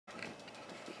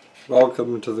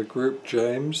Welcome to the group,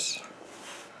 James.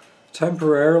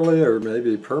 Temporarily or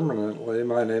maybe permanently,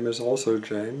 my name is also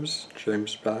James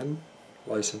Ben,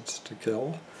 licensed to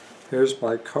kill. Here's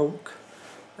my Coke,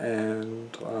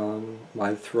 and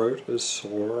my throat is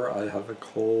sore. I have a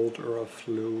cold or a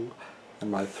flu,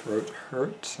 and my throat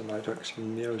hurts, and I took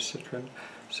some neocitrin.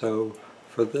 So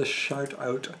for this shout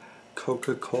out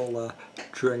Coca-Cola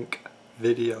drink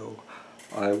video,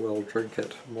 I will drink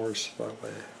it more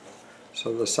slowly.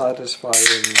 So the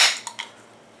satisfying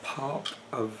pop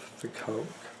of the Coke.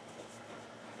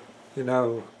 You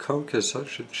know, Coke is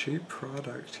such a cheap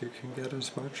product, you can get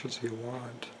as much as you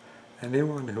want.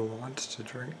 Anyone who wants to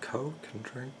drink Coke can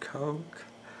drink Coke.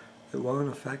 It won't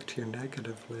affect you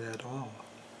negatively at all.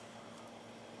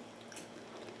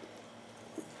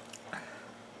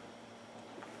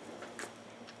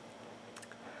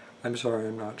 I'm sorry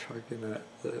I'm not chugging it.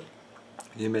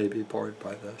 You may be bored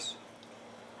by this.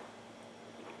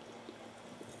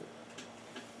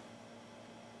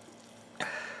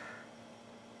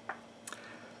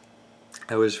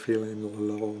 I was feeling a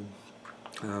little,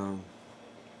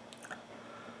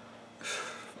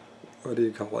 what do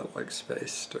you call it, like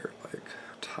spaced or like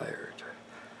tired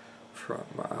from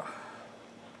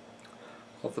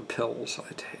all the pills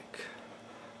I take,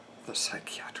 the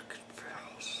psychiatric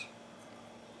pills.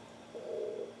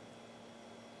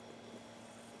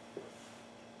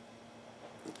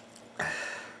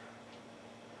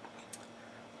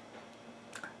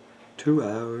 Two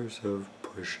hours of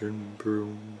push and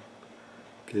broom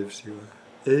gives you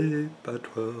a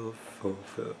 8x12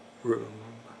 4-foot room.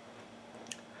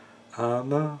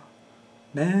 I'm a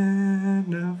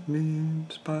man of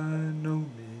means, by no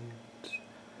means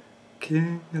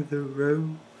king of the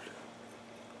road.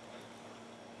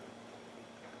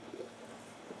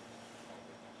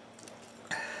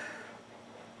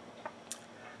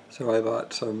 So I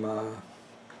bought some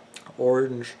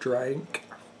orange drink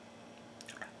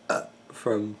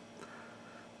from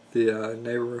the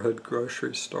neighborhood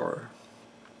grocery store,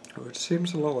 which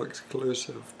seems a little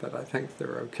exclusive, but I think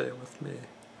they're okay with me.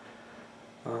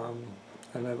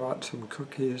 And I bought some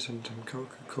cookies and some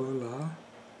Coca-Cola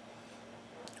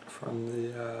from the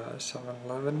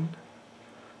 7-Eleven.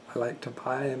 I like to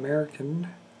buy American,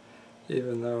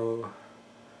 even though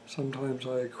sometimes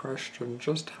I question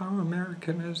just how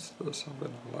American is the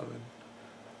 7-Eleven.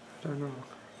 I don't know.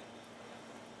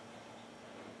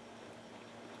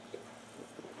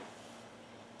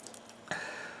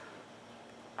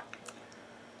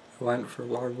 I went for a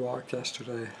long walk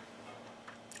yesterday,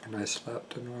 and I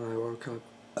slept, and when I woke up,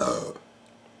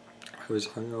 I was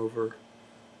hungover,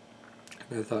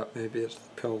 and I thought maybe it's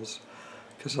the pills,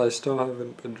 because I still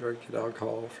haven't been drinking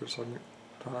alcohol for some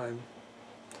time.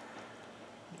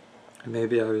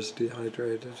 Maybe I was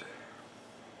dehydrated.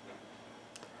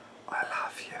 I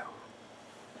love you.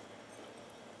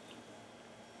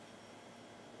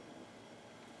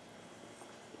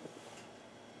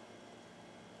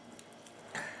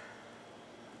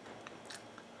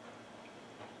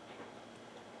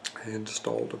 I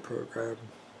installed a program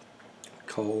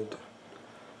called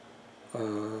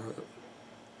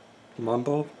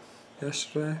Mumble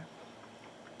yesterday,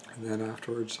 and then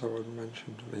afterwards someone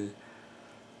mentioned to me,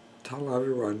 tell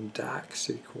everyone Dax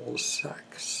equals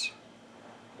sex.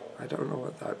 I don't know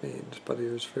what that means, but he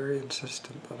was very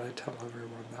insistent that I tell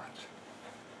everyone that.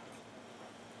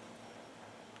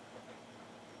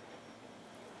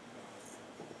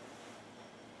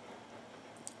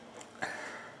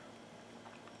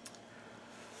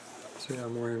 See,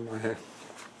 I'm wearing my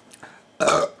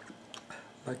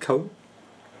my coat.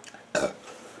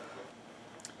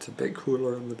 It's a big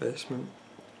cooler in the basement,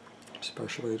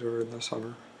 especially during the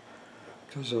summer,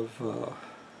 because of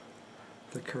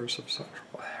the curse of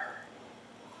central air.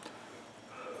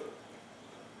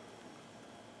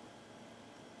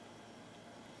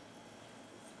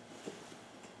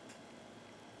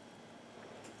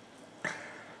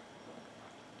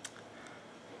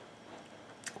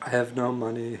 I have no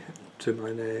money to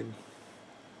my name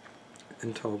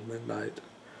until midnight,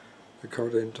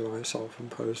 according to my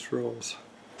self-imposed rules.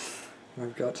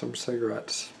 I've got some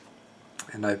cigarettes,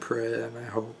 and I pray and I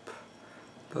hope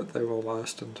that they will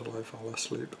last until I fall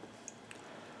asleep.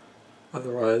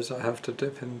 Otherwise, I have to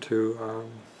dip into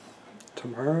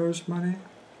tomorrow's money.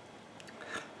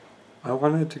 I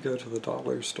wanted to go to the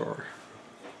dollar store.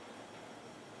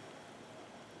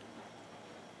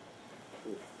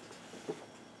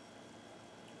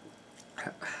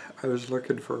 I was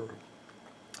looking for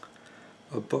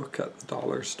a book at the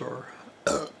dollar store.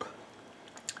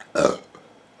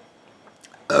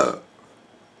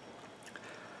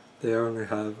 They only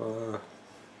have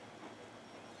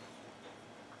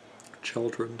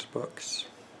children's books.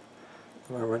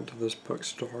 And I went to this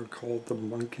bookstore called The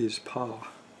Monkey's Paw.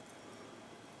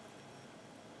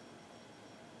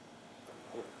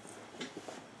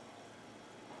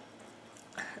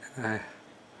 And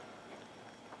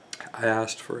I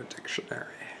asked for a dictionary.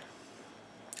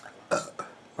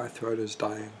 My throat is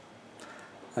dying.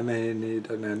 I may need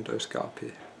an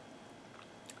endoscopy.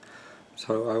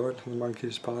 So I went to the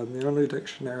Monkey's Paw, and the only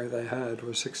dictionary they had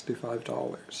was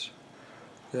 $65.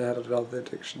 They had another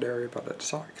dictionary, but it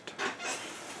sucked.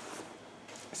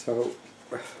 So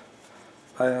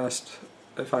I asked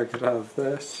if I could have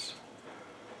this,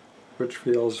 which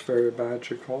feels very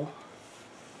magical.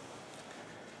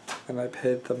 And I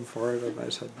paid them for it, and they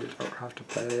said you don't have to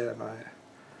pay, and I,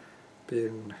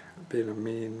 being a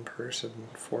mean person,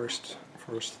 forced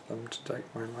them to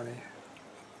take my money.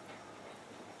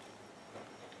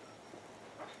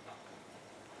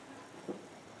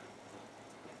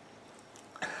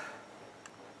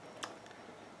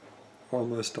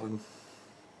 Almost done.